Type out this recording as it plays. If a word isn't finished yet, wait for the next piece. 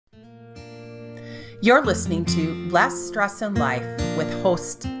You're listening to Less Stress in Life with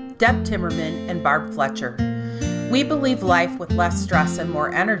hosts Deb Timmerman and Barb Fletcher. We believe life with less stress and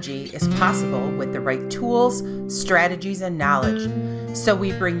more energy is possible with the right tools, strategies, and knowledge. So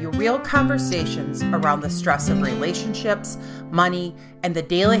we bring you real conversations around the stress of relationships, money, and the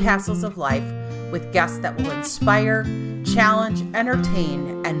daily hassles of life with guests that will inspire, challenge,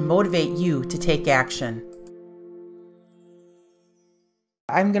 entertain, and motivate you to take action.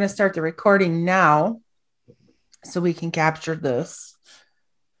 I'm going to start the recording now so we can capture this.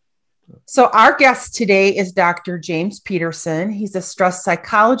 So our guest today is Dr. James Peterson. He's a stress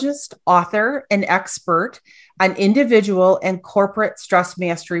psychologist, author, and expert on individual and corporate stress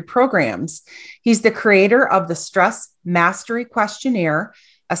mastery programs. He's the creator of the Stress Mastery Questionnaire,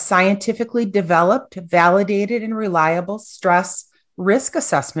 a scientifically developed, validated, and reliable stress risk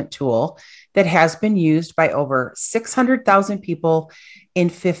assessment tool that has been used by over 600,000 people in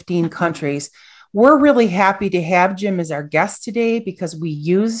 15 countries. We're really happy to have Jim as our guest today because we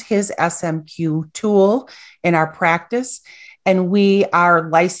use his SMQ tool in our practice, and we are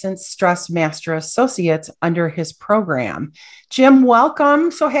licensed Stress Master Associates under his program. Jim,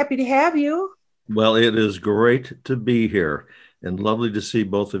 welcome. So happy to have you. Well, it is great to be here and lovely to see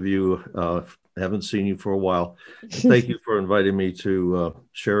both of you. Haven't seen you for a while. Thank you for inviting me to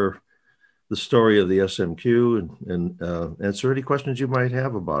share the story of the SMQ and answer any questions you might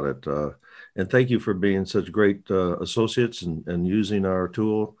have about it. And thank you for being such great associates and using our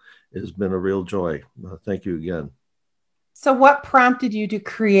tool. It has been a real joy. Thank you again. So what prompted you to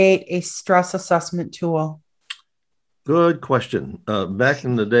create a stress assessment tool? Good question. Back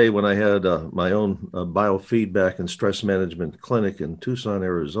in the day when I had my own biofeedback and stress management clinic in Tucson,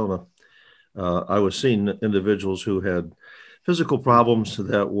 Arizona, I was seeing individuals who had physical problems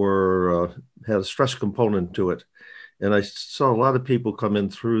that were had a stress component to it. And I saw a lot of people come in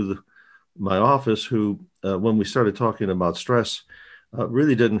through my office who, when we started talking about stress,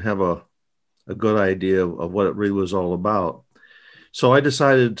 really didn't have a good idea of what it really was all about. So I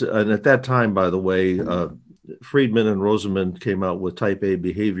decided, and at that time, by the way, Friedman and Rosenman came out with Type A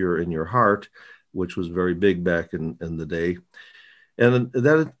Behavior in Your Heart, which was very big back in the day. And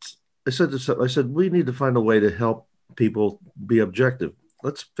that I said, we need to find a way to help people be objective.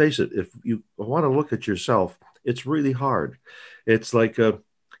 Let's face it, if you want to look at yourself, it's really hard. It's like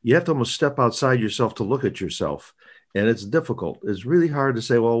you have to almost step outside yourself to look at yourself. And it's difficult. It's really hard to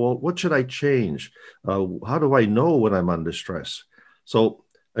say, well, what should I change? How do I know when I'm under stress? So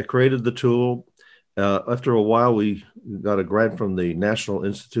I created the tool. After a while, we got a grant from the National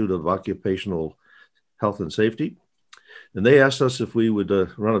Institute of Occupational Health and Safety. And they asked us if we would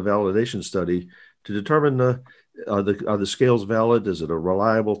run a validation study to determine are the scales valid? Is it a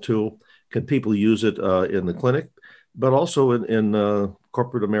reliable tool? Can people use it in the clinic, but also in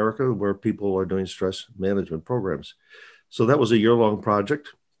corporate America where people are doing stress management programs? So that was a year-long project.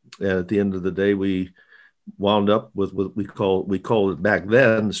 And at the end of the day, we wound up with what we called it back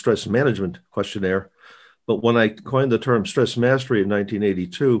then the Stress Management Questionnaire. But when I coined the term Stress Mastery in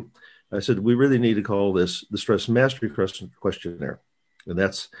 1982, I said, we really need to call this the Stress Mastery Questionnaire. And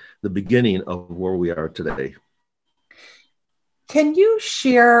that's the beginning of where we are today. Can you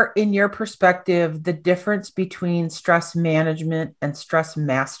share, in your perspective, the difference between stress management and stress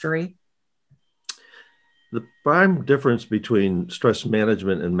mastery? The prime difference between stress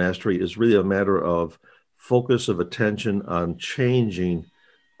management and mastery is really a matter of focus of attention on changing,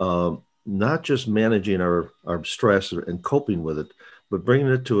 not just managing our stress and coping with it, but bringing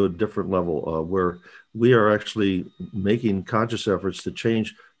it to a different level where we are actually making conscious efforts to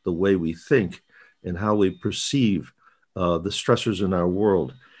change the way we think and how we perceive the stressors in our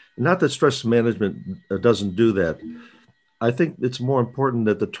world. Not that stress management doesn't do that. I think it's more important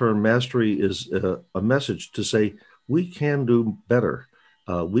that the term mastery is a message to say we can do better.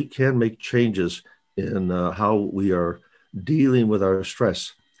 We can make changes in how we are dealing with our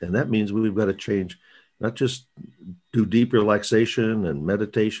stress. And that means we've got to change, not just do deep relaxation and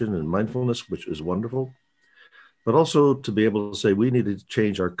meditation and mindfulness, which is wonderful, but also to be able to say we need to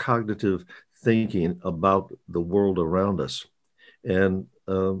change our cognitive thinking about the world around us. And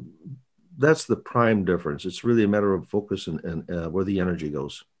that's the prime difference. It's really a matter of focus and where the energy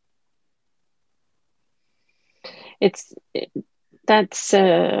goes. That's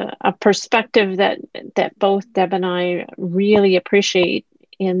a perspective that both Deb and I really appreciate,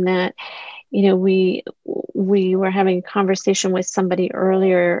 in that, you know, we were having a conversation with somebody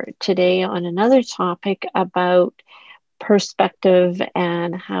earlier today on another topic about perspective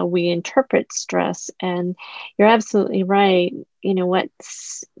and how we interpret stress. And you're absolutely right. You know,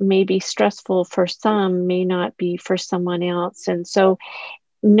 what's maybe stressful for some may not be for someone else. And so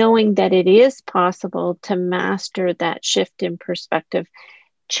knowing that it is possible to master that shift in perspective,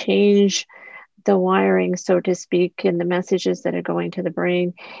 change the wiring, so to speak, and the messages that are going to the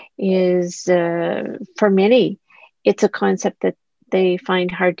brain is, for many, it's a concept that they find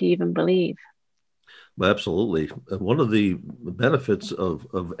hard to even believe. Well, absolutely. One of the benefits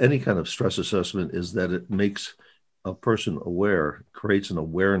of any kind of stress assessment is that it makes a person aware, creates an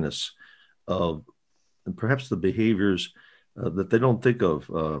awareness of perhaps the behaviors that they don't think of.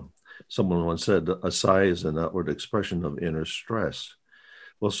 Someone once said, a sigh is an outward expression of inner stress.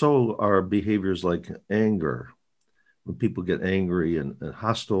 Well, so are behaviors like anger. When people get angry and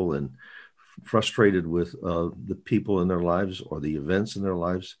hostile and frustrated with the people in their lives or the events in their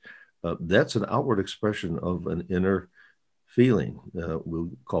lives, that's an outward expression of an inner feeling. We'll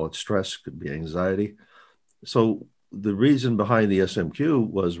call it stress, could be anxiety. So the reason behind the SMQ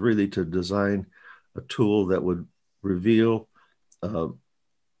was really to design a tool that would reveal the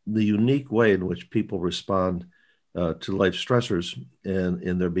unique way in which people respond to life stressors and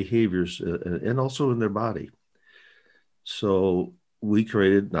in their behaviors and also in their body. So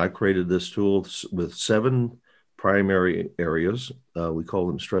I created this tool with 7 primary areas. We call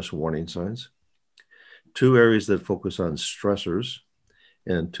them stress warning signs. 2 areas that focus on stressors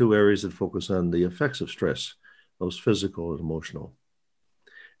and 2 areas that focus on the effects of stress, those physical and emotional.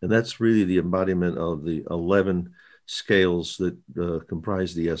 And that's really the embodiment of the 11 scales that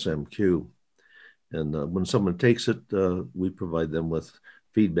comprise the SMQ. And when someone takes it, we provide them with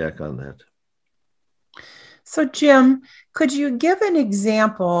feedback on that. So, Jim, could you give an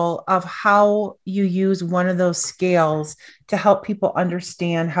example of how you use one of those scales to help people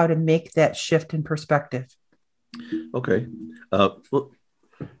understand how to make that shift in perspective? Okay. Well,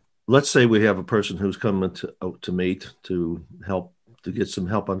 let's say we have a person who's coming to meet to get some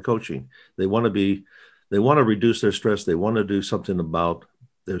help on coaching. They want to reduce their stress. They want to do something about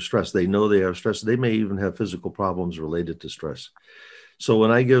their stress. They know they have stress. They may even have physical problems related to stress. So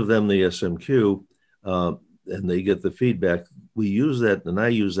when I give them the SMQ and they get the feedback, we use that, and I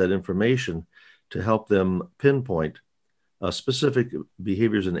use that information to help them pinpoint specific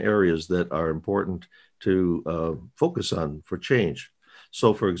behaviors and areas that are important to focus on for change.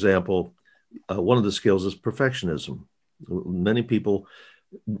 So, for example, one of the skills is perfectionism. Many people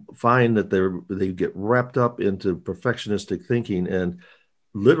find that they get wrapped up into perfectionistic thinking and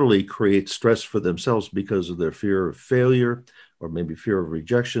literally create stress for themselves because of their fear of failure or maybe fear of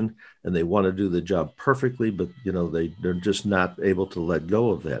rejection, and they want to do the job perfectly, but they're just not able to let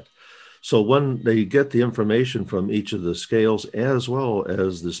go of that. So when they get the information from each of the scales as well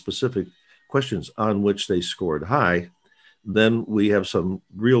as the specific questions on which they scored high, then we have some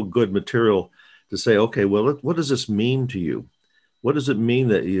real good material to say, okay, well, what does this mean to you? What does it mean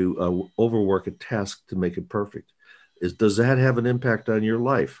that you overwork a task to make it perfect? Does that have an impact on your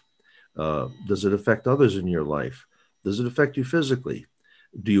life? Does it affect others in your life? Does it affect you physically?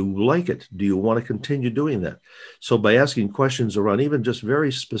 Do you like it? Do you want to continue doing that? So by asking questions around even just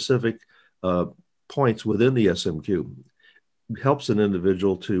very specific points within the SMQ, helps an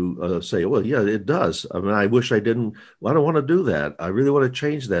individual to say, well, yeah, it does. I mean, I wish I didn't. I don't want to do that. I really want to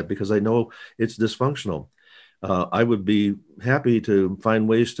change that because I know it's dysfunctional. I would be happy to find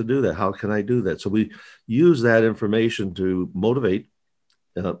ways to do that. How can I do that? So we use that information to motivate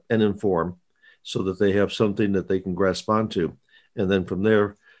and inform so that they have something that they can grasp onto. And then from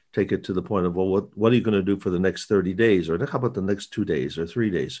there, take it to the point of, well, what are you going to do for the next 30 days? Or how about the next 2 days or 3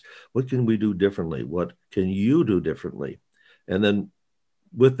 days? What can we do differently? What can you do differently? And then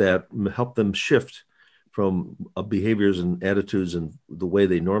with that, help them shift from behaviors and attitudes and the way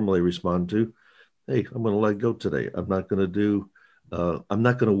they normally respond to, hey, I'm going to let go today. I'm not going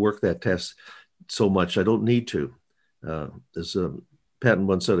to work that task so much. I don't need to. As Patton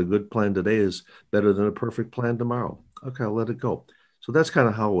once said, a good plan today is better than a perfect plan tomorrow. Okay, I'll let it go. So that's kind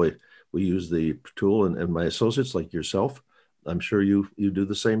of how we use the tool, and my associates like yourself, I'm sure you do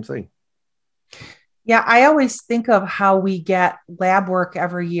the same thing. Yeah, I always think of how we get lab work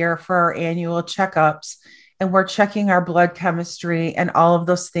every year for our annual checkups, and we're checking our blood chemistry and all of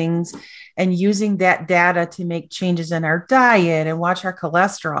those things and using that data to make changes in our diet and watch our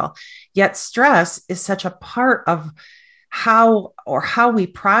cholesterol. Yet stress is such a part of how we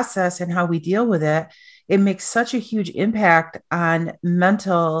process and how we deal with it. It makes such a huge impact on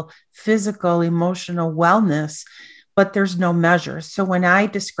mental, physical, emotional wellness, but there's no measure. So when I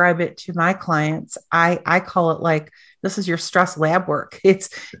describe it to my clients, I call it like, this is your stress lab work. It's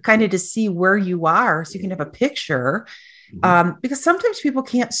kind of to see where you are so you can have a picture, because sometimes people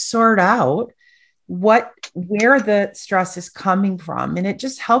can't sort out where the stress is coming from. And it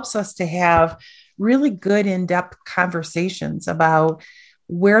just helps us to have really good in-depth conversations about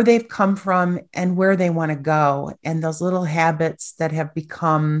where they've come from and where they want to go, and those little habits that have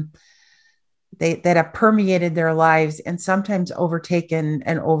become that have permeated their lives and sometimes overtaken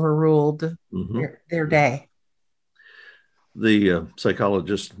and overruled their day. The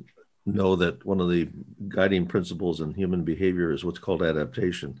psychologists know that one of the guiding principles in human behavior is what's called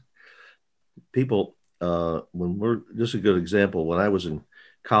adaptation. People, when we're just a good example, when I was in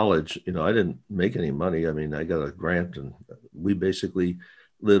college, I didn't make any money. I mean, I got a grant and we basically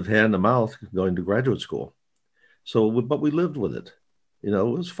lived hand to mouth going to graduate school. But we lived with it, it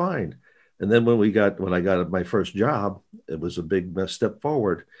was fine. And then when I got my first job, it was a big step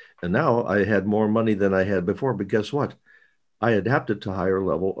forward. And now I had more money than I had before. But guess what? I adapted to a higher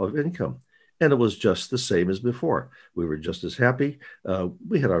level of income. And it was just the same as before. We were just as happy.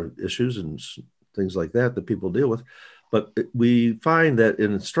 We had our issues and things like that people deal with. But we find that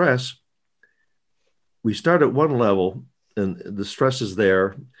in stress, we start at one level and the stress is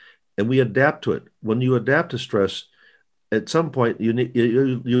there and we adapt to it. When you adapt to stress, at some point, you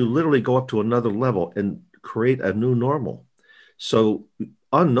literally go up to another level and create a new normal. So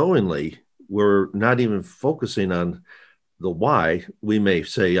unknowingly, we're not even focusing on the why. We may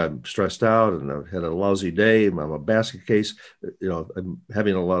say, I'm stressed out and I've had a lousy day. I'm a basket case. I'm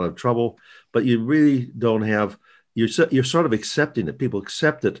having a lot of trouble. But you really don't have, you're sort of accepting it. People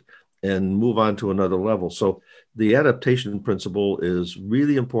accept it and move on to another level. So the adaptation principle is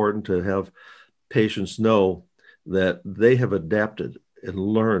really important to have patients know that they have adapted and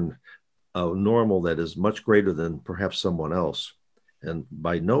learned a normal that is much greater than perhaps someone else. And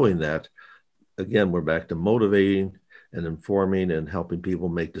by knowing that, again, we're back to motivating and informing and helping people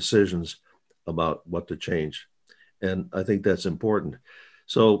make decisions about what to change. And I think that's important.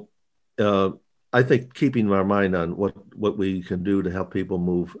 So I think keeping our mind on what we can do to help people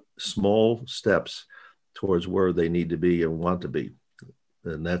move small steps towards where they need to be and want to be.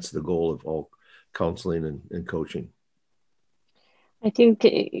 And that's the goal of all counseling and coaching. I think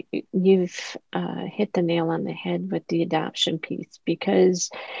you've hit the nail on the head with the adoption piece, because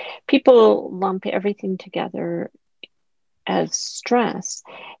people lump everything together as stress,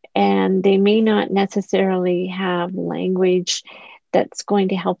 and they may not necessarily have language that's going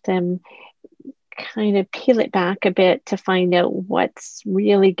to help them kind of peel it back a bit to find out what's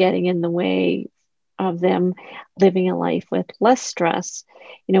really getting in the way of them living a life with less stress,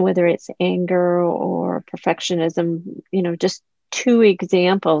 whether it's anger or perfectionism, just two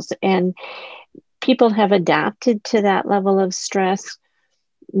examples. And people have adapted to that level of stress,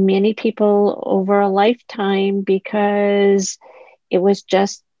 many people over a lifetime, because it was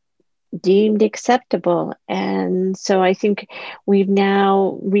just deemed acceptable. And so I think we've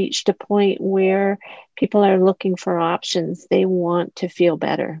now reached a point where people are looking for options. They want to feel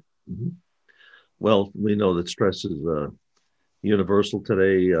better. Mm-hmm. Well, we know that stress is universal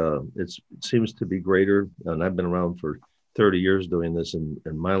today. It seems to be greater. And I've been around for 30 years doing this. And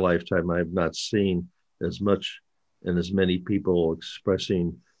in my lifetime, I've not seen as much and as many people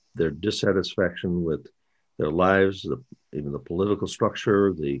expressing their dissatisfaction with their lives, even the political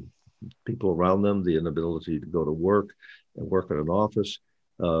structure, the people around them, the inability to go to work and work in an office.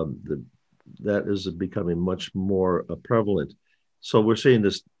 That is becoming much more prevalent. So we're seeing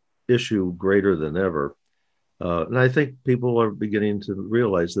this issue greater than ever. And I think people are beginning to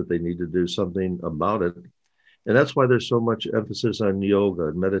realize that they need to do something about it. And that's why there's so much emphasis on yoga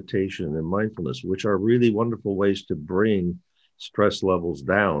and meditation and mindfulness, which are really wonderful ways to bring stress levels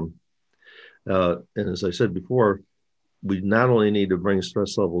down. And as I said before, we not only need to bring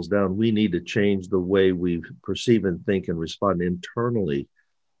stress levels down, we need to change the way we perceive and think and respond internally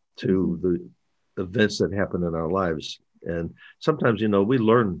to the events that happen in our lives. And sometimes,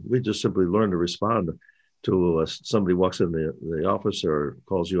 we just simply learn to respond to somebody walks in the office or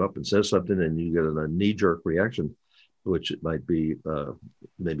calls you up and says something, and you get a knee-jerk reaction, which it might be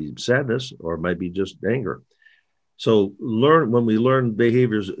maybe sadness or it might be just anger. So when we learn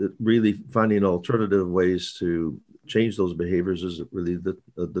behaviors, really finding alternative ways to change those behaviors is really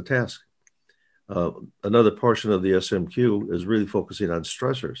the task. Another portion of the SMQ is really focusing on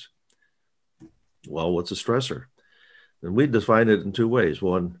stressors. Well, what's a stressor? And we define it in two ways.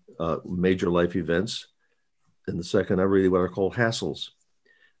 One, major life events. And the second are really what are called hassles.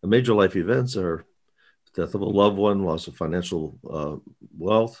 The major life events are death of a loved one, loss of financial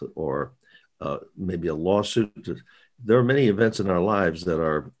wealth, or maybe a lawsuit. There are many events in our lives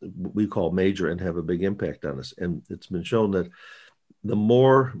that we call major and have a big impact on us. And it's been shown that the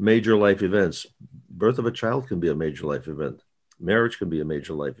more major life events, birth of a child can be a major life event, marriage can be a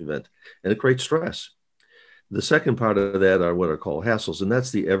major life event, and it creates stress. The second part of that are what are called hassles, and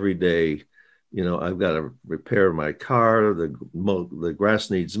that's the everyday I've got to repair my car. The grass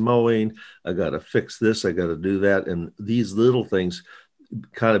needs mowing. I got to fix this. I got to do that. And these little things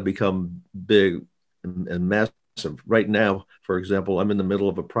kind of become big and massive. Right now, for example, I'm in the middle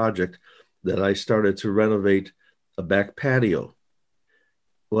of a project that I started to renovate a back patio.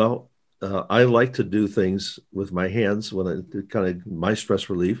 Well, I like to do things with my hands when I kind of my stress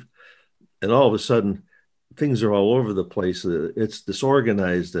relief. And all of a sudden, things are all over the place. It's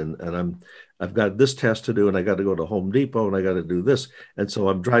disorganized, and I've got this test to do, and I got to go to Home Depot, and I got to do this, and so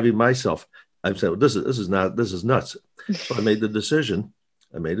I'm driving myself. I've said, well, this is nuts. So I made the decision.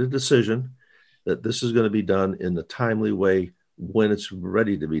 I made a decision that this is going to be done in a timely way when it's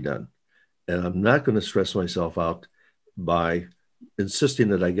ready to be done, and I'm not going to stress myself out by insisting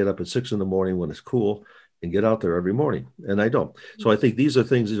that I get up at 6 a.m. when it's cool and get out there every morning, and I don't. So I think these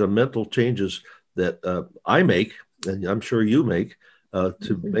are mental changes that I make, and I'm sure you make,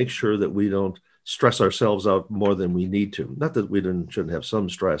 to make sure that we don't stress ourselves out more than we need to. Not that we shouldn't have some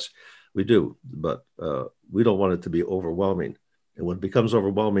stress, we do, but we don't want it to be overwhelming. And when it becomes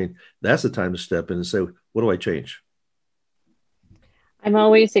overwhelming, that's the time to step in and say, what do I change? I'm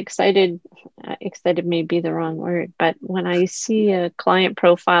always excited. Excited may be the wrong word, but when I see a client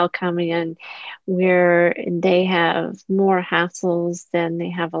profile coming in where they have more hassles than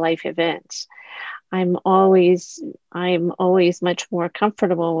they have a life event, I'm always much more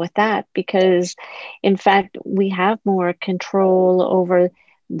comfortable with that, because in fact we have more control over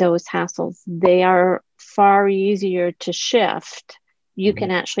those hassles. They are far easier to shift. You can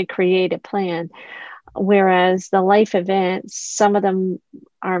actually create a plan. Whereas the life events, some of them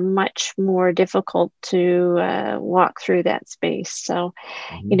are much more difficult to walk through that space. So,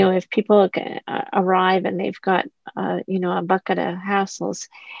 if people arrive and they've got, a bucket of hassles,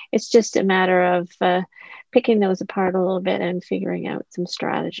 it's just a matter of picking those apart a little bit and figuring out some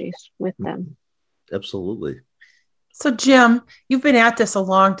strategies with them. Absolutely. So, Jim, you've been at this a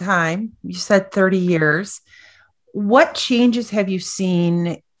long time. You said 30 years. What changes have you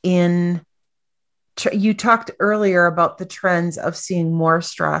seen you talked earlier about the trends of seeing more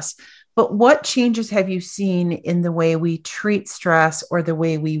stress, but what changes have you seen in the way we treat stress or the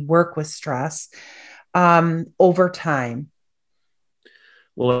way we work with stress over time?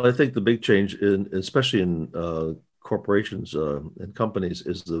 Well, I think the big change, especially in corporations and companies,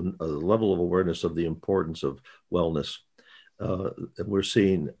 is the level of awareness of the importance of wellness. And we're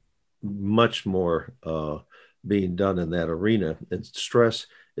seeing much more being done in that arena, and stress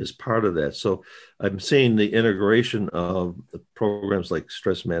is part of that. So I'm seeing the integration of programs like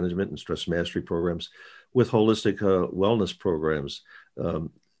stress management and stress mastery programs with holistic wellness programs.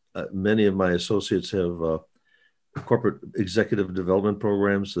 Many of my associates have corporate executive development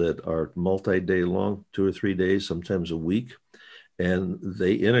programs that are multi-day long, 2 or 3 days, sometimes a week, and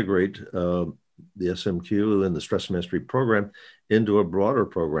they integrate the SMQ and the stress mastery program into a broader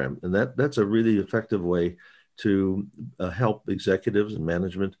program, and that's a really effective way to help executives and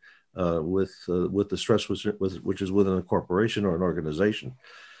management with the stress which is within a corporation or an organization.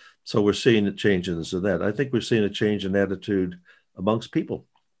 So we're seeing a change in that. I think we're seeing a change in attitude amongst people.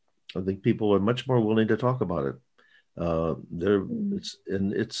 I think people are much more willing to talk about it.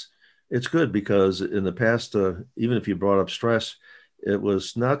 It's good, because in the past, even if you brought up stress, it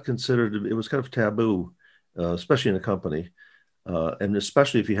was not considered. It was kind of taboo, especially in a company. And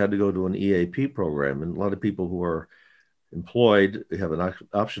especially if you had to go to an EAP program, and a lot of people who are employed have an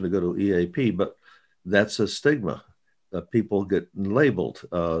option to go to EAP, but that's a stigma. People get labeled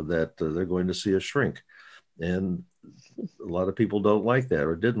that they're going to see a shrink, and a lot of people don't like that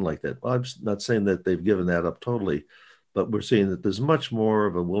or didn't like that. Well, I'm not saying that they've given that up totally, but we're seeing that there's much more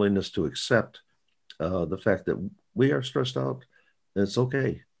of a willingness to accept the fact that we are stressed out, and it's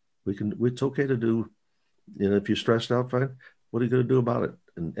okay. It's okay to do. If you're stressed out, fine. What are you going to do about it?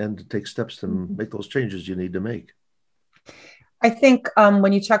 And to take steps to make those changes you need to make. I think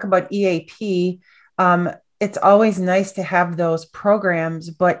when you talk about EAP, it's always nice to have those programs,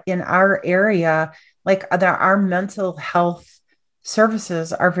 but in our area, like our mental health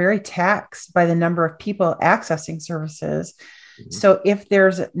services are very taxed by the number of people accessing services. Mm-hmm. So if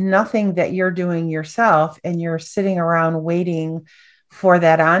there's nothing that you're doing yourself and you're sitting around waiting for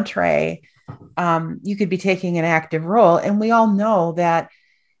that entree, you could be taking an active role. And we all know that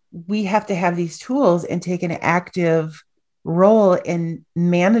we have to have these tools and take an active role in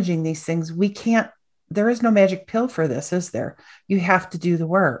managing these things. There is no magic pill for this, is there? You have to do the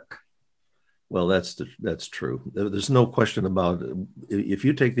work. Well, that's true. There's no question about it. If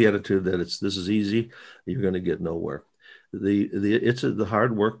you take the attitude that this is easy, you're going to get nowhere. It's the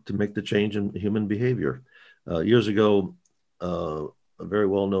hard work to make the change in human behavior. Years ago, a very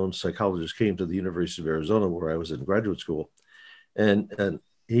well-known psychologist came to the University of Arizona, where I was in graduate school, and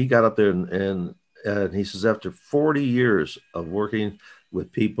he got up there and he says, after 40 years of working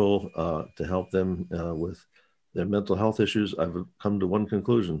with people to help them with their mental health issues, I've come to one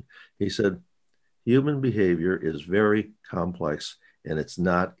conclusion. He said, human behavior is very complex, and it's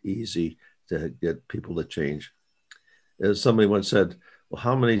not easy to get people to change. As somebody once said, well,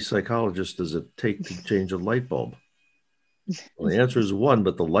 how many psychologists does it take to change a light bulb? Well, the answer is one,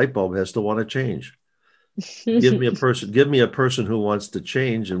 but the light bulb has to want to change. Give me a person who wants to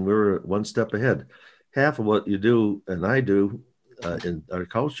change, and we're one step ahead. Half of what you do and I do in our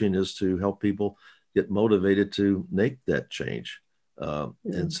coaching is to help people get motivated to make that change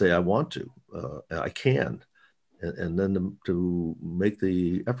and say, I want to, I can, and then to make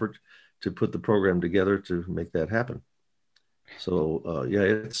the effort to put the program together to make that happen. So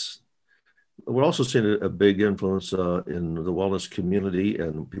we're also seeing a big influence in the wellness community,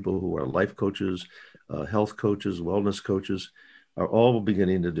 and people who are life coaches, health coaches, wellness coaches are all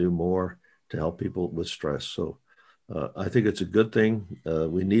beginning to do more to help people with stress. So I think it's a good thing.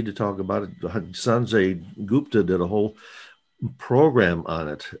 We need to talk about it. Sanjay Gupta did a whole program on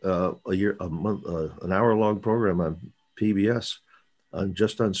it, an hour-long program on PBS,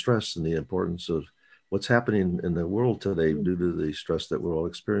 just on stress and the importance of what's happening in the world today due to the stress that we're all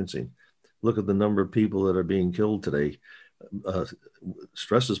experiencing. Look at the number of people that are being killed today.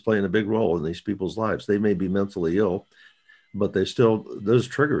 Stress is playing a big role in these people's lives. They may be mentally ill, but there's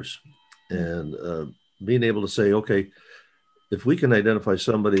triggers. And being able to say, okay, if we can identify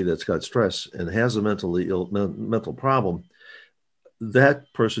somebody that's got stress and has a mental problem,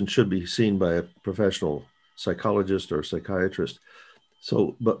 that person should be seen by a professional psychologist or psychiatrist.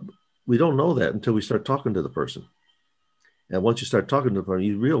 So, but we don't know that until we start talking to the person. And once you start talking to the person,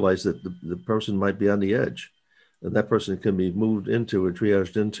 you realize that the person might be on the edge, and that person can be moved into and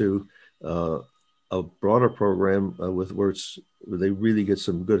triaged into a broader program where they really get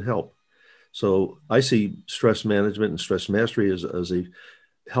some good help. So I see stress management and stress mastery as a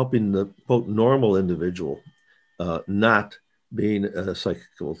helping the quote normal individual, not being a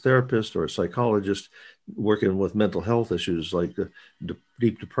psychotherapist or a psychologist working with mental health issues like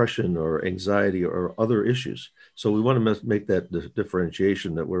deep depression or anxiety or other issues. So we want to make that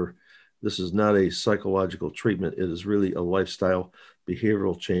differentiation that this is not a psychological treatment. It is really a lifestyle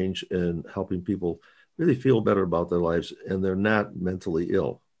behavioral change and helping people really feel better about their lives, and they're not mentally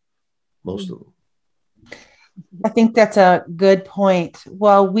ill, most of them. I think that's a good point.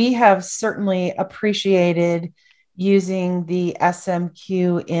 Well, we have certainly appreciated using the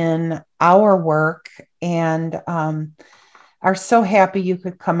SMQ in our work, and are so happy you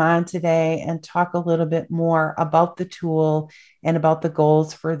could come on today and talk a little bit more about the tool and about the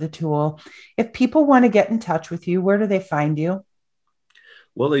goals for the tool. If people want to get in touch with you, where do they find you?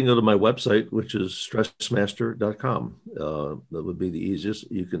 Well, they can go to my website, which is stressmaster.com. That would be the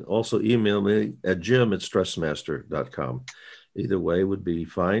easiest. You can also email me at jim@stressmaster.com. Either way would be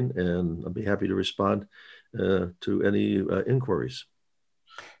fine, and I'll be happy to respond to any inquiries.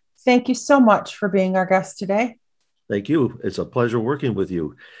 Thank you so much for being our guest today. Thank you. It's a pleasure working with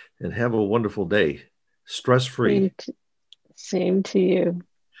you, and have a wonderful day. Stress-free. Same to you.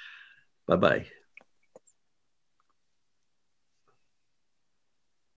 Bye-bye.